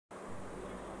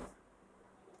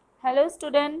Hello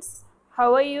students,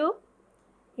 how are you?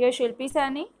 Here Shilpi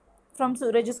Sani from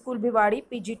Suraj School Bhiwadi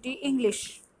PGT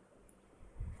English.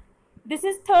 This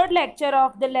is third lecture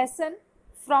of the lesson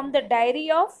from the Diary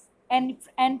of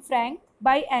Anne Frank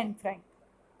by Anne Frank.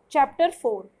 Chapter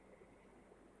 4.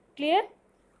 Clear?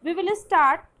 We will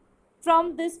start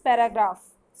from this paragraph.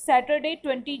 Saturday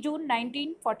 20 June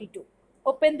 1942.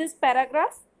 Open this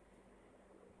paragraph.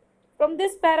 From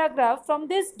this paragraph, from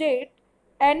this date,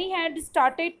 Annie had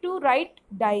started to write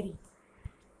diary.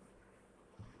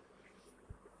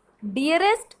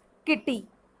 Dearest Kitty,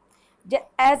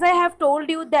 as I have told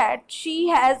you that she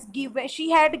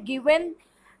had given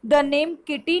the name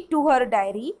Kitty to her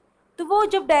diary. तो वो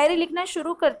जब diary लिखना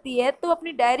शुरू करती है तो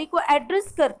अपनी diary को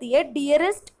एड्रेस करती है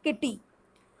dearest kitty.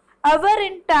 Our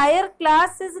entire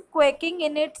class is क्वेकिंग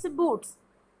in its boots.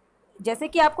 जैसे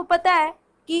कि आपको पता है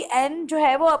कि एन जो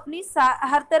है वो अपनी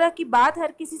हर तरह की बात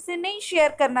हर किसी से नहीं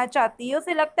शेयर करना चाहती है.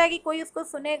 उसे लगता है कि कोई उसको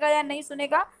सुनेगा या नहीं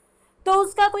सुनेगा, तो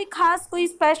उसका कोई खास कोई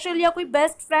स्पेशल या कोई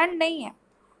बेस्ट फ्रेंड नहीं है.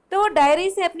 तो वो डायरी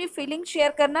से अपनी फीलिंग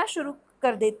शेयर करना शुरू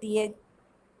कर देती है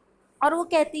और वो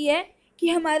कहती है कि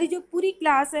हमारी जो पूरी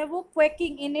क्लास है वो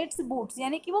क्वेकिंग इन इट्स बूट्स,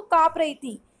 यानी कि वो काँप रही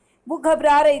थी, वो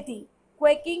घबरा रही थी.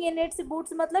 क्वेकिंग इन इट्स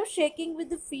बूट्स मतलब shaking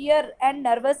with fear and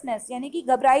nervousness, यानी कि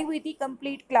घबराई हुई थी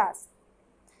complete class.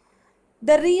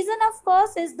 The reason, of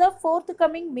course, is the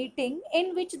forthcoming meeting in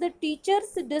which the teachers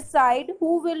decide who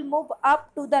will move up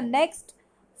to the next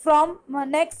form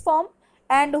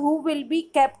and who will be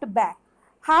kept back.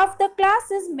 Half the class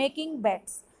is making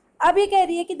bets. अब ये कह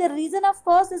रही है कि the reason, of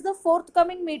course, is the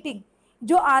forthcoming meeting.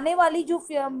 जो आने वाली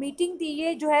जो मीटिंग थी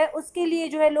ये जो है उसके लिए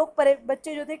जो है लोग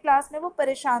बच्चे जो थे क्लास में वो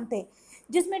परेशान थे,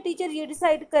 जिसमें टीचर ये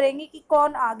डिसाइड करेंगे कि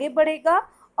कौन आगे बढ़ेगा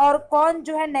और कौन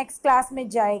जो है नेक्स्ट क्लास में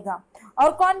जाएगा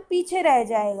और कौन पीछे रह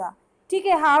जाएगा. ठीक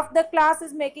है. Half the class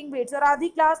is making bets, और आधी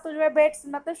क्लास तो जो है बेट्स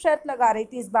मतलब शर्त लगा रही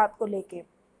थी इस बात को लेके.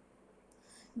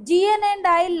 GN and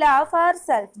I laugh our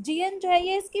self. GN जो है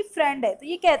ये इसकी फ्रेंड है, तो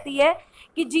ये कहती है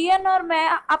कि जीएन और मैं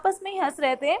आपस में ही हंस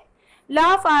रहे थे.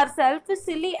 Laugh our self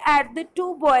silly at the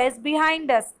two boys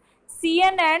behind us,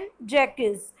 CN and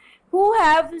जैकिस, who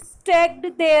have staked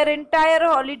their entire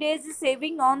holidays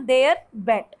saving on their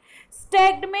bet.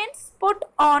 Staked means put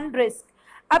on risk.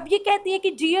 अब ये कहती है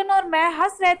कि जीएन और मैं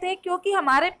हंस रहे थे क्योंकि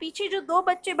हमारे पीछे जो दो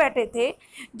बच्चे बैठे थे,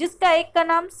 जिसका एक का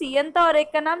नाम सीएन था और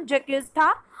एक का नाम जैकिस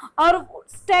था, और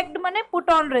स्टैक्ड माने पुट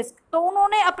ऑन रिस्क, तो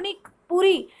उन्होंने अपनी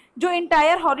पूरी जो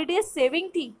इंटायर हॉलीडे सेविंग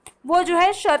थी वो जो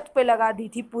है शर्त पे लगा दी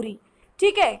थी पूरी.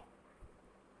 ठीक है.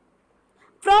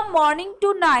 From morning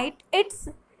to night it's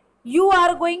you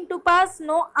are going to pass,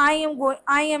 no I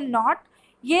am not,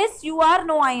 yes you are,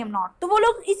 no I am not. तो वो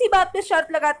लोग इसी बात पे शर्त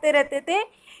लगाते रहते थे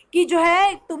कि जो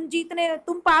है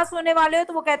तुम पास होने वाले हो,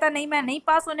 तो वो कहता नहीं मैं नहीं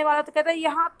पास होने वाला, तो कहता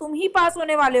यहाँ तुम ही पास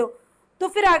होने वाले हो, तो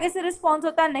फिर आगे से रिस्पॉन्स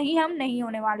होता नहीं हम नहीं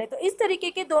होने वाले. तो इस तरीके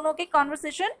के दोनों के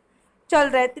कॉन्वर्सेशन चल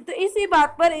रहे थे. तो इसी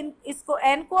बात पर इसको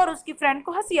एन को और उसकी फ्रेंड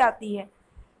को हंसी आती है.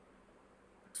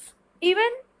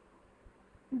 Even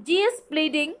G is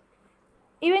pleading,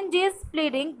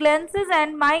 glances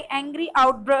and my angry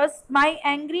outburst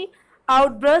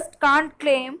can't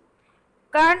claim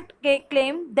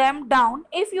them down.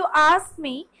 If you ask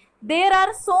me, there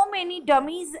are so many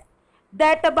dummies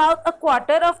that about a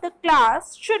quarter of the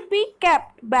class should be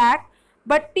kept back,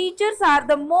 but teachers are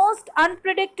the most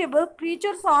unpredictable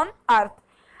creatures on earth.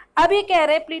 अब ये कह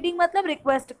रहे हैं pleading मतलब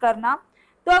request करना.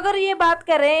 तो अगर ये बात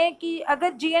कर रहे हैं कि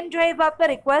अगर जीएन जो है इस बात पर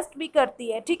रिक्वेस्ट भी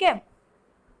करती है, ठीक है,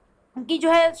 कि जो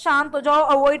है शांत हो जाओ,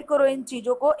 अवॉइड करो इन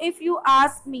चीज़ों को. इफ़ यू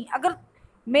आस्क मी, अगर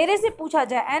मेरे से पूछा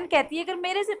जाए, एन कहती है अगर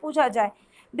मेरे से पूछा जाए,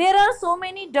 there are so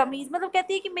many dummies, मतलब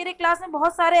कहती है कि मेरे क्लास में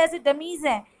बहुत सारे ऐसे डमीज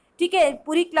हैं. ठीक है.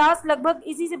 पूरी क्लास लगभग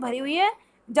इसी से भरी हुई है,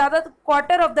 ज़्यादा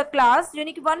क्वार्टर ऑफ द क्लास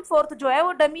यानी कि 1/4 जो है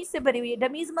वो डमीज से भरी हुई है.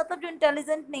 डमीज मतलब जो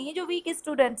इंटेलिजेंट नहीं है, जो वीक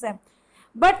स्टूडेंट्स हैं.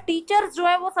 बट टीचर्स जो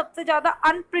है वो सबसे ज़्यादा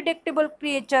अनप्रिडिक्टेबल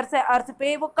क्रिएचर्स है अर्थ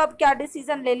पे. वो कब क्या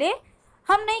डिसीजन ले ले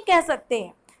हम नहीं कह सकते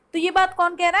हैं. तो ये बात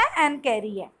कौन कह रहा है? एन कह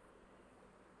रही है.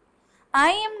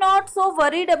 I am not so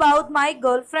worried about my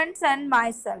girlfriends and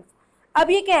my self. अब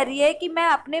ये कह रही है कि मैं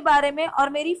अपने बारे में और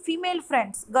मेरी female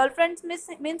friends, girlfriends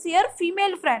means here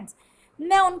female friends,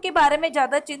 मैं उनके बारे में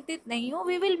ज़्यादा चिंतित नहीं हूँ.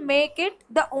 We will make it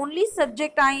the only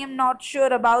subject I am not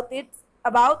sure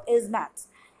about is maths.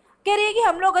 कह रही है कि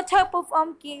हम लोग अच्छा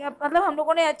परफॉर्म किए, मतलब हम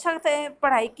लोगों ने अच्छा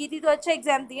पढ़ाई की थी, तो अच्छा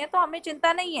एग्जाम दिए, तो हमें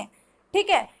चिंता नहीं है. ठीक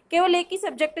है. केवल एक ही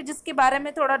सब्जेक्ट है जिसके बारे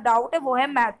में थोड़ा डाउट है, वो है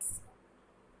maths.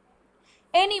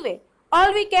 Anyway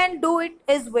all we can do it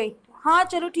is wait. हाँ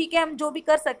चलो ठीक है, हम जो भी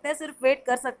कर सकते हैं सिर्फ वेट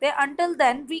कर सकते हैं. Until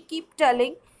then we keep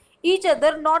telling each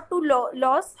other not to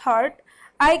loss hurt.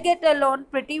 I get alone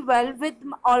pretty well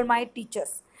with all my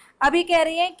teachers. अभी कह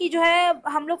रही है कि जो है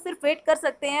हम लोग सिर्फ वेट कर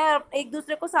सकते हैं और एक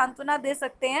दूसरे को सांत्वना दे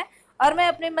सकते हैं, और मैं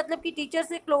अपने मतलब कि टीचर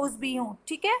से क्लोज भी हूँ,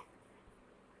 ठीक है।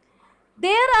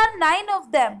 There are 9 of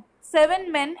them, 7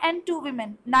 men and 2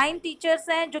 women। 9 teachers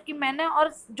हैं जो कि मैन है,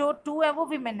 और जो 2 है वो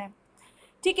विमेन है,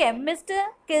 ठीक है। Mister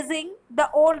किजिंग the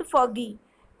old foggy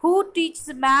who teach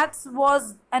maths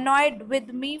was annoyed with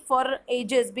me for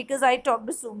ages because I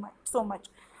talked so much.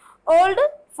 Old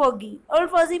foggy, old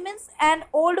foggy means an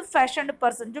old fashion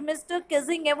person. जो मिस्टर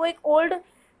किजिंग है वो एक ओल्ड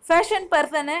फैशन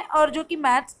पर्सन है, और जो कि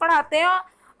maths पढ़ाते हैं,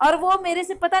 और वो मेरे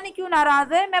से पता नहीं क्यों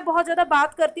नाराज है, मैं बहुत ज़्यादा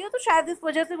बात करती हूँ तो शायद इस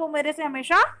वजह से वो मेरे से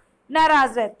हमेशा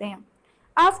नाराज रहते हैं।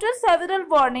 आफ्टर सेवरल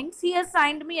वार्निंग्स ही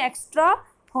असाइंड मी एक्स्ट्रा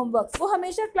होमवर्क। वो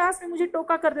हमेशा क्लास में मुझे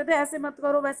टोका करते थे, ऐसे मत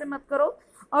करो वैसे मत करो,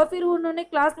 और फिर उन्होंने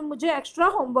क्लास में मुझे एक्स्ट्रा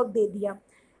होमवर्क दे दिया।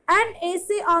 And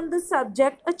essay on the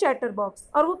subject a chatter box.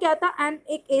 और वो क्या था, एंड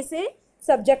एक एसे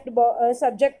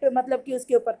सब्जेक्ट मतलब कि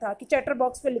उसके ऊपर था कि चैटर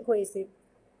बॉक्स पे लिखो एसे।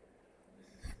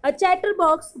 अ chatter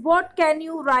box, what can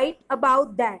you right about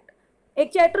that.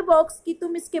 एक चैटर बॉक्स की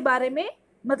तुम इसके बारे में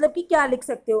मतलब कि क्या लिख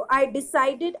सकते हो। I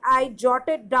decided I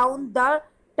jotted down the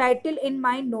title in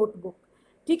my notebook,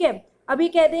 ठीक है। अभी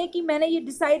कहते हैं कि मैंने ये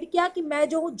डिसाइड किया कि मैं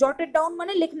जो हूँ, जॉटेड डाउन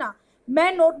मैंने लिखना,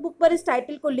 मैं नोटबुक पर इस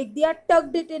टाइटल को लिख दिया।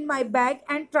 Talked it in my bag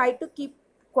and try to keep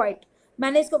quiet.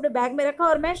 मैंने इसको अपने बैग में रखा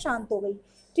और मैं शांत हो गई,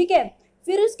 ठीक है।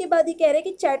 फिर उसके बाद ये कह रहे हैं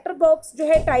कि चैटर बॉक्स जो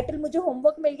है टाइटल, मुझे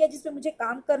होमवर्क मिल गया जिसपे मुझे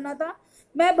काम करना था।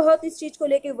 मैं बहुत इस चीज़ को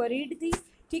लेके वरीड थी,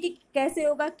 ठीक है, कैसे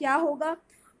होगा क्या होगा।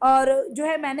 और जो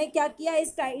है मैंने क्या किया,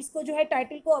 इसको जो है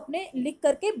टाइटल को अपने लिख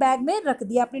करके बैग में रख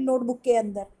दिया अपनी नोटबुक के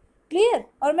अंदर, क्लियर।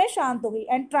 और मैं शांत हो गई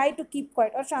and try to keep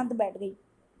quiet, और शांत बैठ गई।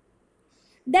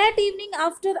 That evening,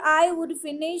 after I would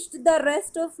finished the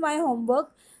rest of my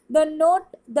homework,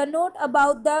 the note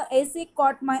about the essay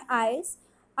caught my eyes.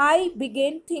 I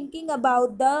began thinking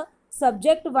about the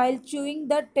subject while chewing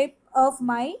the tip of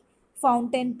my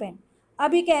fountain pen.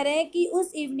 अभी कह रहे हैं कि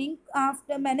उस evening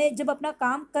after मैंने जब अपना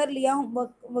काम कर लिया,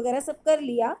 होमवर्क वगैरह सब कर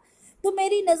लिया, तो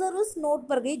मेरी नज़र उस नोट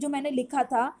पर गई जो मैंने लिखा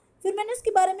था। फिर मैंने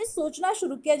उसके बारे में सोचना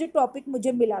शुरू किया जो टॉपिक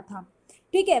मुझे मिला था,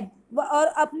 ठीक है। और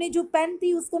अपनी जो पेन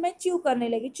थी उसको मैं च्यू करने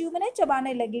लगी, च्यू मैंने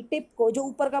चबाने लगी टिप को, जो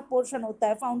ऊपर का पोर्शन होता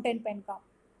है फाउंटेन पेन का।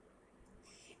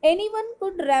 Anyone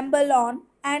could ramble on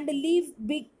and leave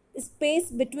big space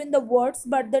between the words,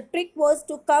 but the trick was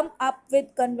to come up with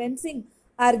convincing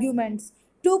arguments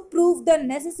to prove the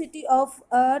necessity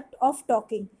of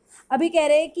talking। अभी कह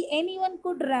रहे हैं कि anyone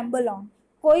could ramble on,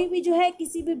 कोई भी जो है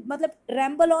किसी भी मतलब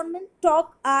ramble on में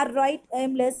talk or write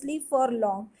aimlessly for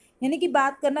long, यानी कि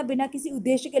बात करना बिना किसी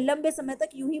उद्देश्य के लंबे समय तक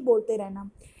यूं ही बोलते रहना।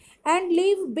 And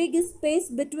leave big space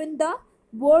between the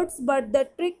words but the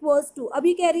trick was to.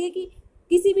 अभी कह रही है कि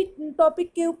किसी भी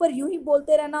टॉपिक के ऊपर यूं ही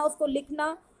बोलते रहना, उसको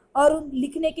लिखना, और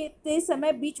लिखने के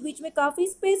समय बीच बीच में काफ़ी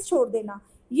स्पेस छोड़ देना,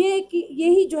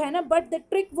 यही जो है ना। But the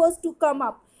trick was to come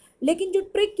up, लेकिन जो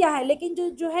ट्रिक क्या है, लेकिन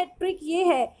जो है ट्रिक ये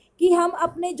है कि हम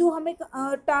अपने जो हमें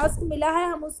टास्क मिला है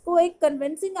हम उसको एक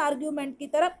कन्विंसिंग आर्ग्यूमेंट की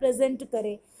तरह प्रेजेंट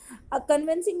करें। अ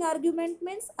convincing argument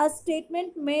means a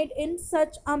statement made in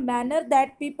such a manner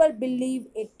that people believe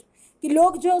it, कि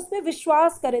लोग जो उस पर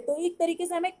विश्वास करें। तो एक तरीके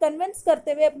से हमें कन्विंस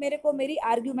करते हुए मेरे को मेरी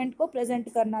आर्ग्यूमेंट को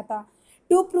प्रेजेंट करना था।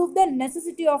 To prove the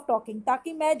necessity of talking,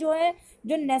 ताकि मैं जो है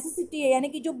जो नेसेसिटी है यानी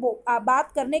कि जो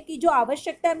बात करने की जो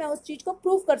आवश्यकता है मैं उस चीज़ को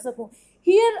प्रूव कर सकूं।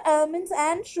 Here means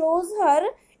and shows her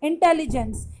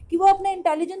intelligence, कि वो अपने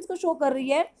इंटेलिजेंस को शो कर रही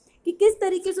है कि किस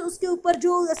तरीके से उसके ऊपर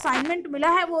जो असाइनमेंट मिला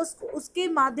है वो उसके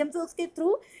माध्यम से, उसके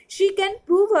through she can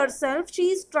prove her self.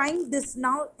 She is trying this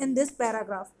now in this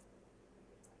paragraph.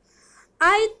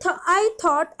 I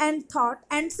thought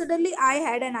and suddenly I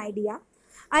had an idea.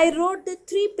 I wrote the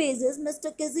 3 pages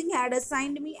Mr. Kissing had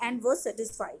assigned me and was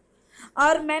satisfied।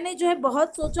 और मैंने जो है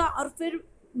बहुत सोचा और फिर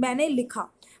मैंने लिखा।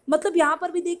 मतलब यहाँ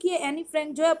पर भी देखिए एनी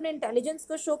फ्रैंक जो है अपने इंटेलिजेंस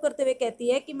को शो करते हुए कहती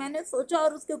है कि मैंने सोचा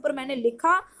और उसके ऊपर मैंने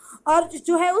लिखा, और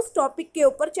जो है उस टॉपिक के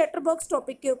ऊपर, चैटर बॉक्स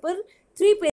टॉपिक के ऊपर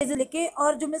 3 पेज लिखे,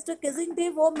 और जो मिस्टर किसिंग थे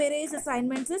वो मेरे इस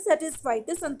असाइनमेंट से सेटिस्फाइड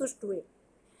थे, संतुष्ट हुए।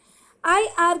 I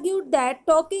argued that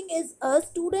talking is a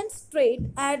student's trait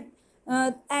and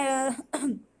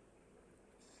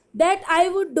that I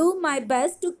would do my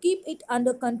best to keep it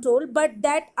under control, but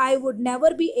that I would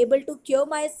never be able to cure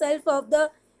myself of the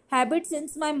habit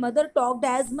since my mother talked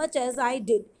as much as I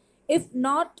did, if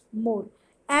not more,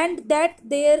 and that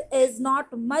there is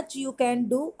not much you can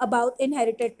do about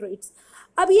inherited traits।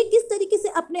 अब ये किस तरीके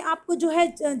से अपने आप को जो है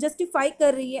जस्टिफाई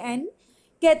कर रही है एंड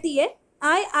कहती है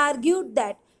आई आर्ग्यूड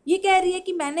दैट, ये कह रही है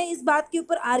कि मैंने इस बात के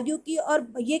ऊपर आर्ग्यू की और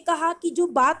ये कहा कि जो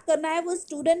बात करना है वो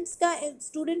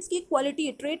स्टूडेंट्स की क्वालिटी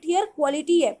है, ट्रेट हियर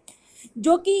क्वालिटी है,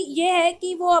 जो कि ये है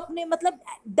कि वो अपने मतलब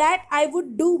that I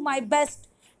would do my best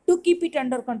to keep it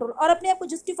under control, और अपने आप को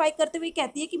जस्टिफाई करते हुए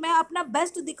कहती है कि मैं अपना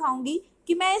बेस्ट दिखाऊंगी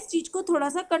कि मैं इस चीज को थोड़ा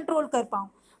सा कंट्रोल कर पाऊँ,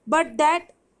 but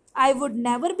that I would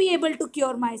never be able to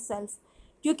cure my self,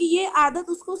 क्योंकि ये आदत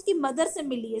उसको उसकी मदर से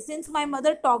मिली है। Since my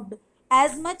mother talked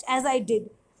as much as I did,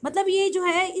 मतलब ये जो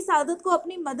है इस आदत को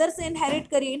अपनी मदर से इनहेरिट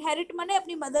करी, इनहेरिट माने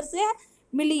अपनी मदर से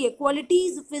मिली है।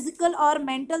 क्वालिटीज फिजिकल और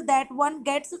mental that one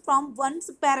gets from once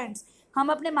parents, हम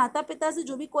अपने माता पिता से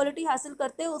जो भी क्वालिटी हासिल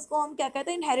करते हैं उसको हम क्या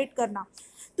कहते हैं, इनहेरिट करना।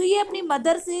 तो ये अपनी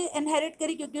मदर से इनहेरिट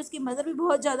करी, क्योंकि उसकी मदर भी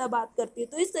बहुत ज़्यादा बात करती है।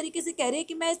 तो इस तरीके से कह रही है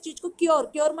कि मैं इस चीज़ को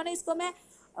क्योर माने इसको मैं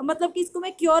मतलब कि इसको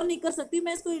मैं क्योर नहीं कर सकती,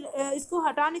 मैं इसको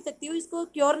हटा नहीं सकती हूँ, इसको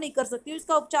क्योर नहीं कर सकती हूँ,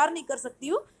 इसका उपचार नहीं कर सकती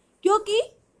हूँ, क्योंकि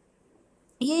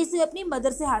ये इसे अपनी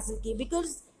मदर से हासिल की।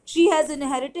 Because she had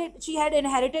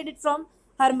inherited it from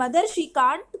her mother,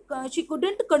 she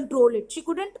couldn't control it, she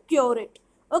couldn't cure it.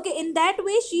 Okay, in that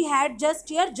way she had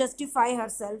just here justify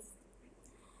herself.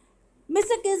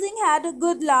 Mr. Kissing had a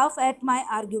good laugh at my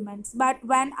arguments, but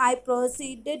when I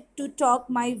proceeded to talk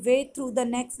my way through the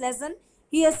next lesson,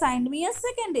 he assigned me a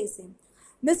second essay.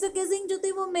 Mister Keesing जो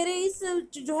थे वो मेरे इस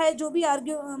जो है जो भी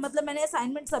मतलब मैंने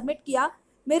असाइनमेंट सबमिट किया,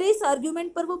 मेरे इस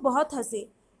आर्ग्यूमेंट पर वो बहुत हंसे,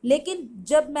 लेकिन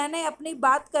जब मैंने अपनी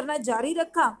बात करना जारी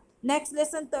रखा नेक्स्ट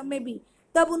लेसन तब में भी,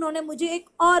 तब उन्होंने मुझे एक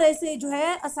और ऐसे जो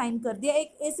है असाइन कर दिया,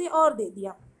 एक ऐसे और दे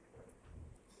दिया।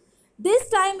 This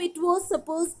time it was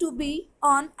supposed to be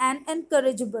on an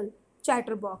encourageable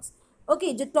chatterbox.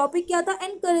 Okay, जो टॉपिक क्या था,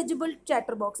 encourageable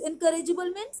chatterbox.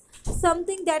 Encourageable means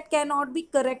something that cannot be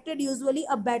corrected, usually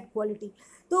a bad quality.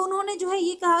 तो उन्होंने जो है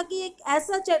ये कहा कि एक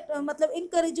ऐसा मतलब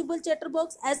encourageable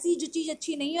chatterbox, ऐसी जो चीज़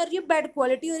अच्छी नहीं है और ये bad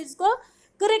quality और इसको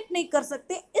करेक्ट नहीं कर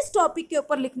सकते, इस टॉपिक के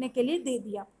ऊपर लिखने के लिए दे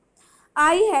दिया।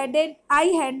 I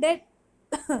handed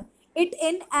it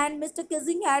in and Mr.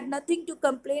 Kissing had nothing to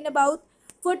complain about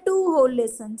for 2 whole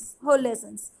lessons.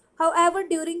 However,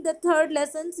 during the third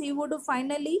lessons he would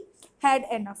finally had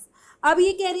enough. अब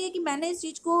ये कह रही है कि मैंने इस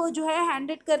चीज़ को जो है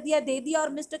हैंडेड कर दिया, दे दिया, और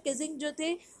मिस्टर किसिंग जो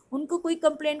थे उनको कोई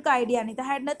कंप्लेन का आइडिया नहीं था।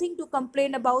 Had nothing to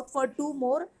complain about for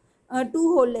 2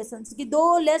 whole lessons, कि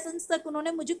 2 लेसन्स तक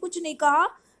उन्होंने मुझे कुछ नहीं कहा,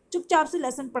 चुपचाप से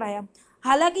लेसन पढ़ाया।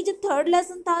 हालांकि जब थर्ड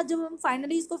लेसन था, जब हम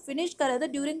फाइनली इसको फिनिश कर रहे थे,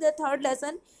 during the third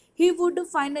lesson he would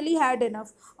finally had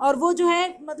enough, और वो जो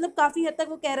है मतलब काफ़ी हद तक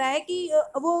वो कह रहा है कि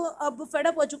वो अब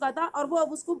फेडअप हो चुका था और वो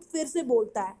अब उसको फिर से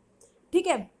बोलता है, ठीक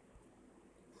है।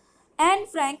 And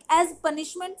Frank as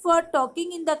punishment for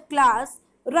talking in the class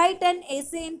right an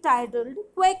essay entitled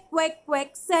quake quake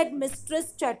quake said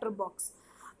mistress chatterbox.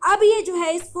 अब ये जो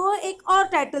है इसको एक और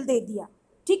टाइटल दे दिया,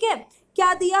 ठीक है।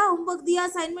 क्या दिया, होमवर्क दिया,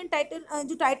 असाइनमेंट टाइटल,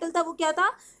 जो टाइटल था वो क्या था,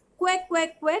 quake quake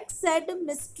quake said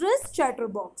mistress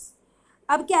chatterbox.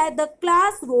 अब क्या है, द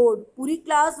क्लास रोड, पूरी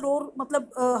क्लास रोड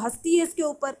मतलब हंसती है इसके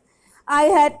ऊपर। I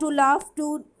had to laugh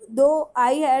to दो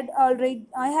I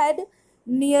had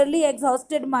nearly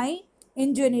exhausted my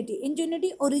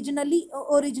ingenuity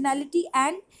originality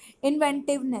and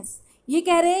inventiveness. ये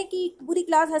कह रहे हैं कि पूरी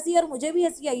क्लास हंसी और मुझे भी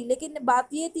हंसी आई, लेकिन बात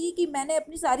ये थी कि मैंने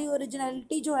अपनी सारी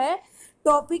ओरिजिनलिटी जो है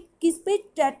टॉपिक किस पे,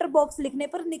 चैटर बॉक्स लिखने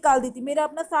पर निकाल दी थी। मेरा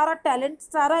अपना सारा टैलेंट,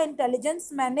 सारा इंटेलिजेंस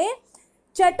मैंने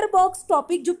चैटर बॉक्स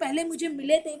टॉपिक जो पहले मुझे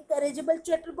मिले थे, इनकरेजेबल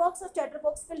चैटर बॉक्स और चैटर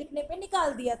बॉक्स पे लिखने पे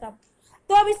निकाल दिया था।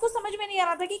 तो अब इसको समझ में नहीं आ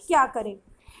रहा था कि क्या करें।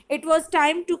 It was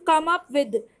time to come up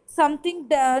with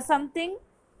something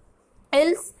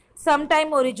else,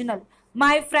 sometime original.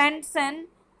 My friend sun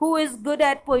who is good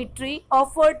at poetry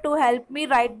offered to help me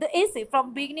write the essay from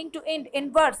beginning to end in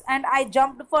verse and I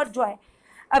jumped for joy.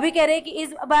 अभी कह रहे हैं कि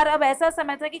इस बार अब ऐसा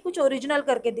समय था कि कुछ ओरिजिनल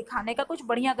करके दिखाने का, कुछ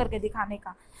बढ़िया करके दिखाने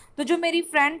का। तो जो मेरी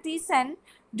फ्रेंड थी सन,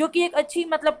 जो कि एक अच्छी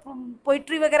मतलब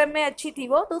पोइट्री वगैरह में अच्छी थी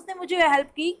वो, तो उसने मुझे हेल्प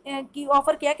की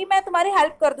ऑफर किया कि मैं तुम्हारी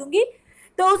हेल्प कर दूंगी।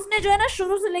 तो उसने जो है ना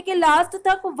शुरू से लेके लास्ट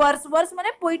तक वर्स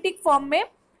मैंने पोइटिक फॉर्म में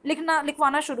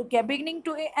लिखवाना शुरू किया, beginning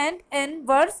to and in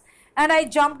verse and I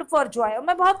jumped for Joy.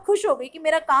 मैं बहुत खुश हो गई कि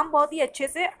मेरा काम बहुत ही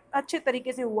अच्छे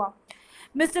तरीके से हुआ।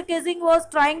 Mr. Kissing was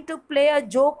trying to play a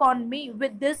joke on me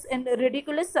with this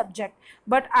ridiculous subject,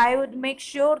 but I would make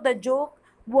sure the joke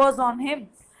was on him.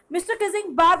 Mr.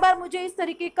 Kissing बार बार मुझे इस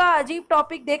तरीके का अजीब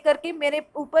टॉपिक दे करके मेरे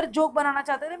ऊपर जोक बनाना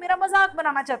चाहते थे, मेरा मजाक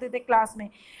बनाना चाहते थे क्लास में,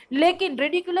 लेकिन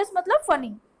ridiculous मतलब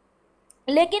फनी,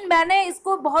 लेकिन मैंने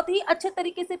इसको बहुत ही अच्छे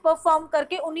तरीके से परफॉर्म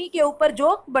करके उन्हीं के ऊपर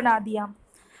जोक बना दिया।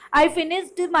 I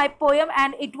finished my poem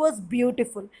and it was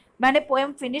beautiful. मैंने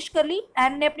पोएम फिनिश कर ली,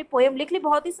 एंड ने अपनी पोएम लिख ली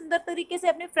बहुत ही सुंदर तरीके से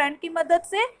अपने फ्रेंड की मदद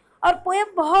से, और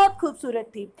पोएम बहुत खूबसूरत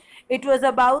थी। It was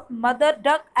about mother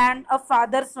duck and a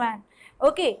father swan,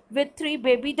 okay, with 3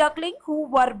 baby duckling who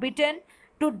were bitten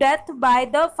to death by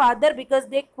the father because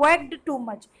they quacked too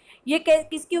much. ये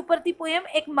किसके ऊपर थी पोएम,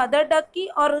 एक मदर डक की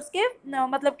और उसके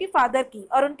मतलब कि फादर की,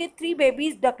 और उनके 3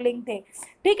 बेबीज डकलिंग थे,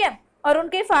 ठीक है। और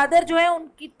उनके फादर जो है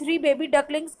उनकी 3 बेबी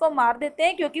डकलिंग्स को मार देते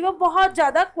हैं क्योंकि वो बहुत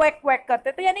ज़्यादा क्वैक क्वैक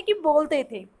करते थे, यानी कि बोलते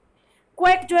थे।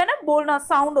 क्वैक जो है ना, बोलना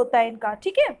साउंड होता है इनका,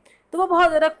 ठीक है, तो वो बहुत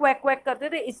ज़्यादा क्वैक क्वैक करते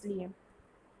थे इसलिए।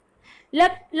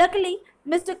 Luckily,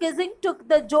 Mr. Kissing took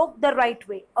the joke the right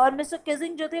way, और Mr.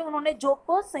 Kissing जो थे उन्होंने जोक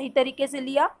को सही तरीके से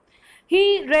लिया। He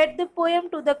read the poem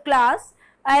to the class,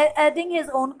 adding his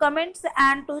own comments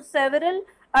and to several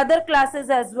other classes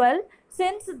as well.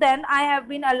 Since then, I have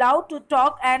been allowed to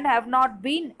talk and have not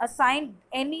been assigned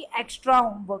any extra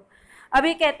homework. अब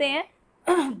ये कहते हैं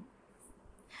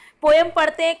poem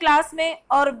पढ़ते हैं class में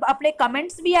और अपने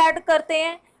comments भी ऐड करते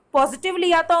हैं, पॉजिटिव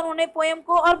लिया था उन्होंने पोएम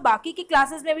को, और बाकी की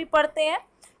क्लासेस में भी पढ़ते हैं,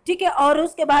 ठीक है। और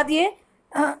उसके बाद ये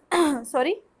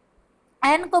सॉरी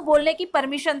एन को बोलने की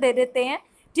परमिशन दे देते हैं,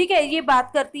 ठीक है। ये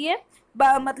बात करती है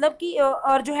मतलब कि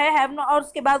और जो है हैव नो, और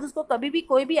उसके बाद उसको कभी भी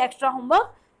कोई भी एक्स्ट्रा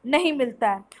होमवर्क नहीं मिलता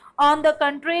है। On the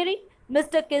contrary,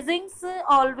 mister किजिंग्स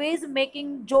always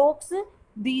making jokes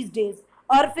these days.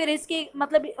 और फिर इसके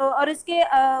मतलब और इसके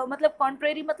मतलब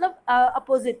कॉन्ट्रेरी मतलब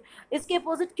अपोजिट, इसके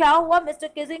अपोजिट क्या हुआ, मिस्टर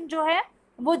किजिंग जो है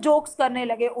वो जोक्स करने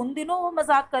लगे, उन दिनों वो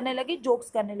मजाक करने लगे, जोक्स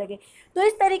करने लगे। तो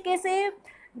इस तरीके से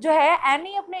जो है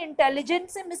एनी अपने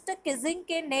इंटेलिजेंस से मिस्टर किजिंग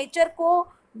के नेचर को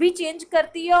भी चेंज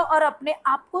करती है और अपने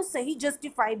आप को सही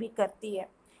जस्टिफाई भी करती है।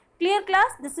 Clear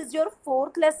class, this is your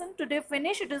 4th lesson today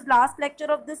finish. It is last lecture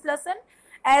of this lesson.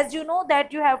 As you know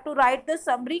that you have to write the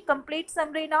summary, complete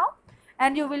summary now,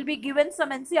 and you will be given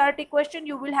some NCERT question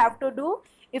you will have to do.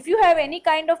 If you have any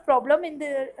kind of problem in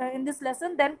this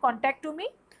lesson, then contact to me.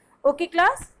 Okay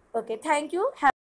class, okay, thank you.